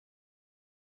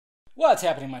What's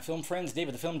happening, my film friends?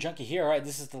 David the Film Junkie here. Alright,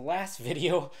 this is the last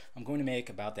video I'm going to make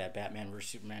about that Batman vs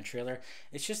Superman trailer.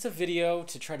 It's just a video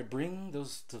to try to bring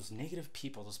those negative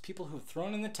people, those people who have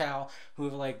thrown in the towel, who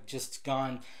have like just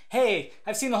gone, hey,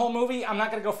 I've seen the whole movie, I'm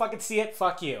not gonna go fucking see it,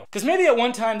 fuck you. Because maybe at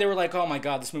one time they were like, oh my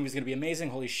god, this movie's gonna be amazing,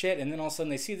 holy shit, and then all of a sudden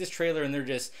they see this trailer and they're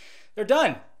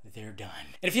done. They're done.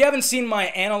 And if you haven't seen my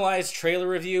analyzed trailer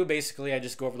review, basically I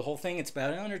just go over the whole thing. It's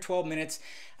about under 12 minutes.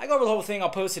 I go over the whole thing.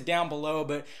 I'll post it down below.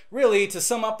 But really, to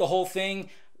sum up the whole thing,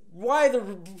 why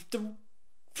the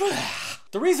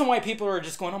reason why people are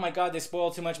just going, oh my god, they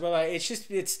spoiled too much, blah, blah,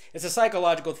 it's a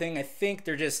psychological thing. I think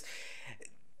they're just...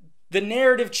 The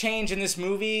narrative change in this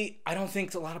movie, I don't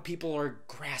think a lot of people are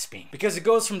grasping. Because it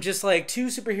goes from just like two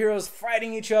superheroes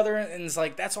fighting each other, and it's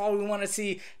like, that's all we want to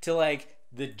see, to like...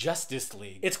 the Justice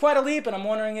League. It's quite a leap, and I'm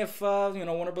wondering if,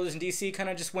 Warner Brothers and DC kind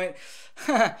of just went,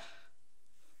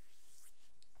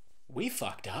 we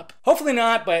fucked up. Hopefully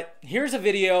not, but here's a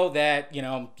video that,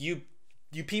 you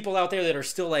people out there that are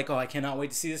still like, oh, I cannot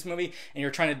wait to see this movie, and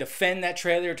you're trying to defend that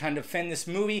trailer, you're trying to defend this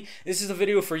movie. This is a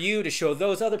video for you to show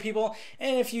those other people,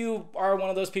 and if you are one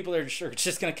of those people that are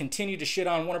just going to continue to shit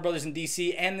on Warner Brothers and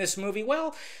DC and this movie,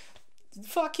 well,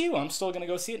 fuck you, I'm still gonna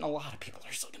go see it, and a lot of people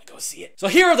are still gonna go see it. So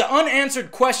here are the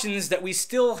unanswered questions that we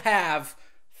still have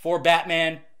for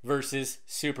Batman versus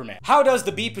Superman. How does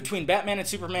the beef between Batman and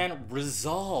Superman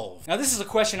resolve? Now this is a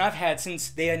question I've had since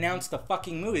they announced the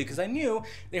fucking movie, because I knew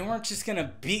they weren't just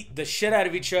gonna beat the shit out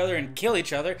of each other and kill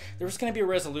each other. There was gonna be a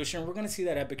resolution. We're gonna see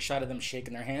that epic shot of them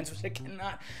shaking their hands, which I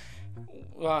cannot...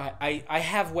 I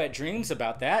have wet dreams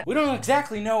about that. We don't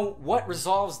exactly know what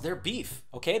resolves their beef,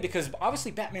 okay? Because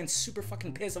obviously Batman's super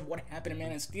fucking pissed of what happened to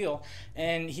Man of Steel,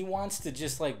 and he wants to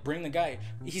just like bring the guy.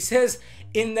 He says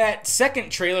in that second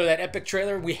trailer, that epic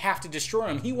trailer, we have to destroy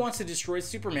him. He wants to destroy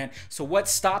Superman, so what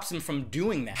stops him from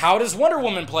doing that? How does Wonder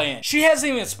Woman play in? She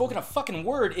hasn't even spoken a fucking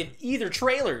word in either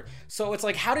trailer, so it's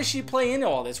like, how does she play into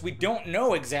all this? We don't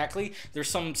know exactly.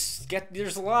 There's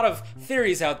a lot of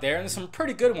theories out there, and there's some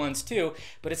pretty good ones too.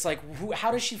 But it's like,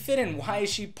 how does she fit in? Why is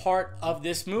she part of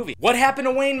this movie? What happened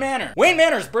to Wayne Manor? Wayne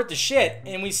Manor's burnt to shit,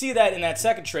 and we see that in that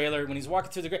second trailer when he's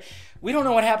walking through the grave. We don't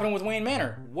know what happened with Wayne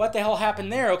Manor. What the hell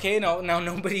happened there? Okay, no,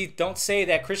 nobody, don't say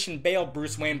that Christian Bale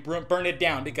Bruce Wayne burned it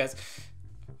down, because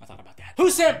I thought about that. Who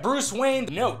sent Bruce Wayne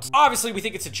the note? Obviously, we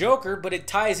think it's a Joker, but it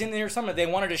ties in there somewhere. They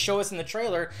wanted to show us in the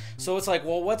trailer, so it's like,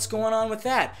 well, what's going on with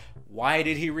that? Why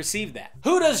did he receive that?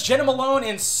 Who does Jenna Malone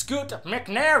and Scoot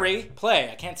McNairy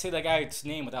play? I can't say that guy's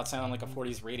name without sounding like a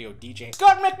 40s radio DJ.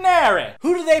 Scott McNairy!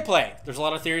 Who do they play? There's a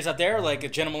lot of theories out there,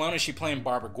 like Jenna Malone, is she playing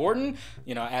Barbara Gordon,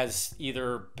 as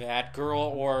either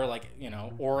Batgirl or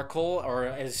Oracle, or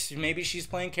as maybe she's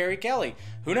playing Carrie Kelly.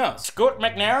 Who knows? Scott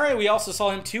McNairy, we also saw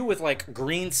him too with like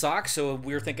green socks, so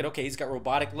we were thinking, okay, he's got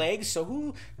robotic legs, so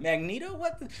who? Magneto?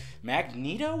 What?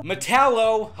 Magneto?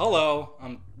 Metallo, hello.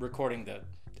 I'm recording the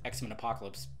X-Men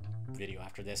Apocalypse video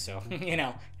after this, so, it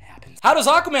happens. How does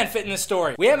Aquaman fit in this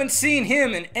story? We haven't seen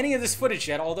him in any of this footage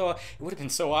yet, although it would have been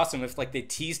so awesome if, like, they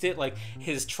teased it, like,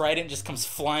 his trident just comes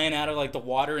flying out of, like, the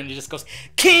water and it just goes,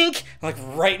 kink! Like,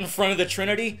 right in front of the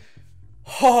Trinity.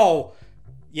 Oh,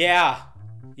 yeah.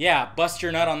 Yeah, bust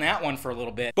your nut on that one for a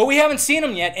little bit. But we haven't seen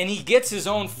him yet, and he gets his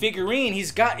own figurine.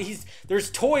 There's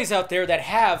toys out there that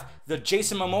have the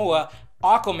Jason Momoa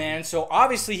Aquaman, so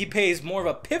obviously he plays more of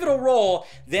a pivotal role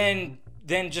than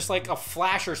just like a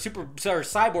Flash or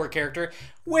Cyborg character,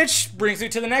 which brings me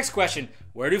to the next question.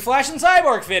 Where do Flash and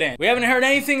Cyborg fit in? We haven't heard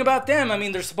anything about them. I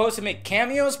mean, they're supposed to make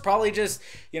cameos, probably just,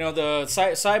 the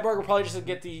Cyborg will probably just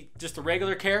get the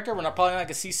regular character. We're probably not going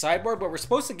to see Cyborg, but we're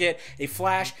supposed to get a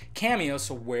Flash cameo,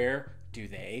 so where do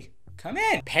they come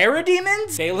in?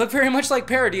 Parademons? They look very much like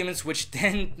parademons, which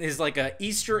then is like a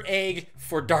Easter egg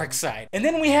for Darkseid. And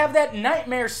then we have that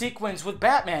nightmare sequence with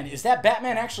Batman. Is that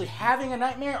Batman actually having a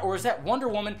nightmare, or is that Wonder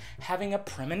Woman having a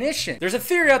premonition? There's a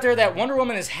theory out there that Wonder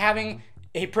Woman is having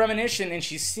a premonition and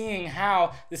she's seeing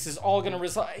how this is all gonna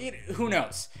resolve. Who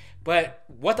knows? But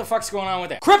what the fuck's going on with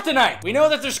that? Kryptonite! We know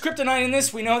that there's kryptonite in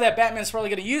this. We know that Batman's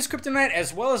probably gonna use kryptonite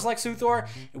as well as Lex Luthor.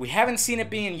 We haven't seen it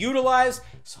being utilized,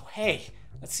 so hey,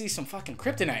 let's see some fucking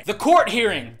kryptonite. The court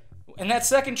hearing. In that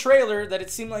second trailer, that it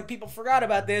seemed like people forgot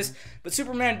about this, but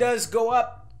Superman does go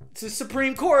up to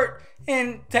Supreme Court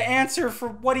and to answer for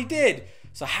what he did.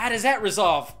 So how does that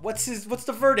resolve? What's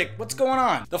the verdict? What's going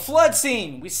on? The flood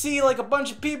scene. We see like a bunch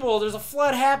of people. There's a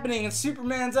flood happening and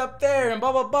Superman's up there and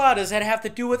blah, blah, blah. Does that have to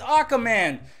do with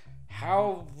Aquaman?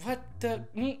 How, what the,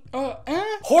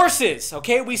 Horses,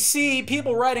 okay? We see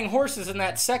people riding horses in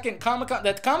that second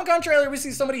Comic-Con trailer. We see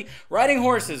somebody riding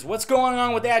horses. What's going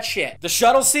on with that shit? The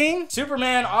shuttle scene?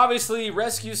 Superman obviously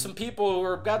rescues some people who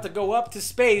are about to go up to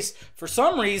space for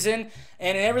some reason,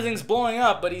 and everything's blowing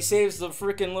up, but he saves the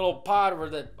freaking little pod where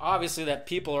that, obviously, that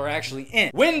people are actually in.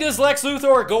 When does Lex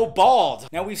Luthor go bald?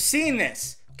 Now, we've seen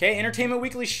this, okay? Entertainment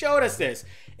Weekly showed us this.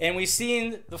 And we've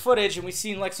seen the footage, and we've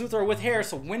seen Lex Luthor with hair,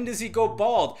 so when does he go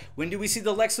bald? When do we see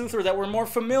the Lex Luthor that we're more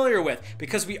familiar with?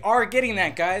 Because we are getting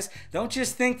that, guys. Don't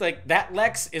just think like that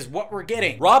Lex is what we're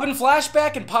getting. Robin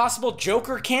flashback and possible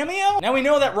Joker cameo? Now we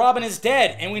know that Robin is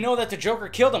dead, and we know that the Joker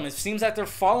killed him. It seems like they're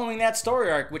following that story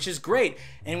arc, which is great.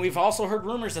 And we've also heard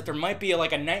rumors that there might be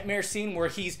like a nightmare scene where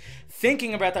he's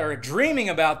thinking about that or dreaming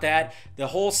about that. The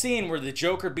whole scene where the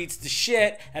Joker beats the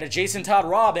shit out of Jason Todd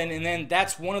Robin, and then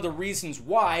that's one of the reasons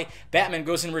why Batman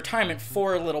goes in retirement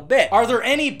for a little bit. Are there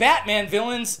any Batman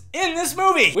villains in this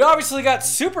movie? We obviously got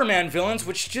Superman villains,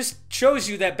 which just shows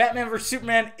you that Batman vs.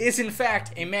 Superman is in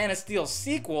fact a Man of Steel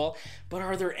sequel, but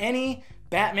are there any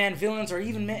Batman villains or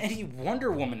even any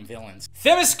Wonder Woman villains?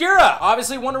 Themyscira!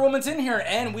 Obviously Wonder Woman's in here,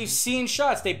 and we've seen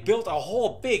shots. They built a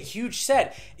whole big, huge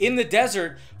set in the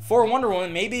desert for Wonder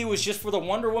Woman. Maybe it was just for the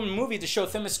Wonder Woman movie to show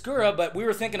Themyscira, but we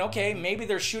were thinking, okay, maybe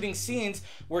they're shooting scenes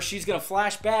where she's gonna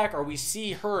flash back, or we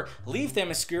see her leave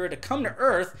Themyscira to come to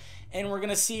Earth, and we're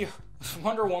gonna see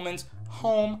Wonder Woman's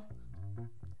home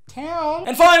town.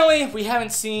 And finally, we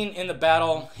haven't seen in the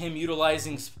battle him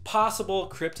utilizing possible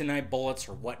kryptonite bullets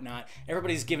or whatnot.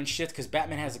 Everybody's giving shit because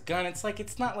Batman has a gun. It's like,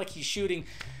 it's not like he's shooting,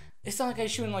 it's not like he's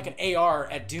shooting like an AR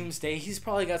at Doomsday. He's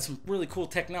probably got some really cool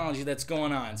technology that's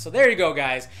going on. So there you go,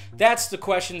 guys. That's the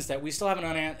questions that we still haven't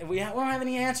unanswered. We don't have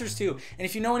any answers to. And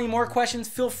if you know any more questions,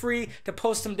 feel free to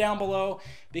post them down below,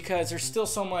 because there's still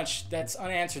so much that's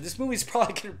unanswered. This movie's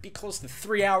probably gonna be close to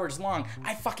 3 hours long.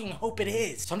 I fucking hope it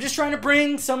is. So I'm just trying to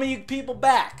bring some of you people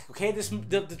back, okay?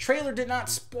 The trailer did not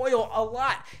spoil a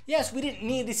lot. Yes, we didn't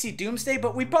need to see Doomsday,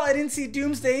 but we probably didn't see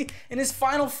Doomsday in his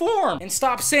final form. And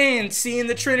stop saying seeing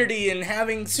the Trinity and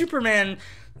having Superman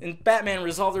and Batman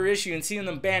resolve their issue and seeing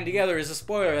them band together is a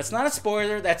spoiler. That's not a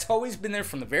spoiler. That's always been there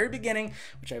from the very beginning,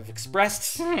 which I've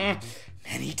expressed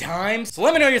many times. So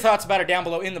let me know your thoughts about it down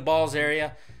below in the balls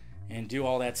area, and do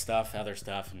all that stuff, other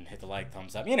stuff, and hit the like,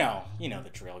 thumbs up. You know the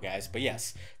drill, guys. But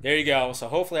yes, there you go. So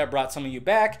hopefully I brought some of you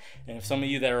back, and if some of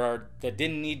you that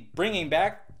didn't need bringing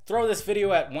back, throw this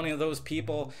video at one of those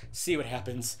people, see what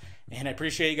happens. And I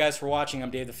appreciate you guys for watching.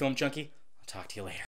 I'm Dave the Film Junkie. I'll talk to you later.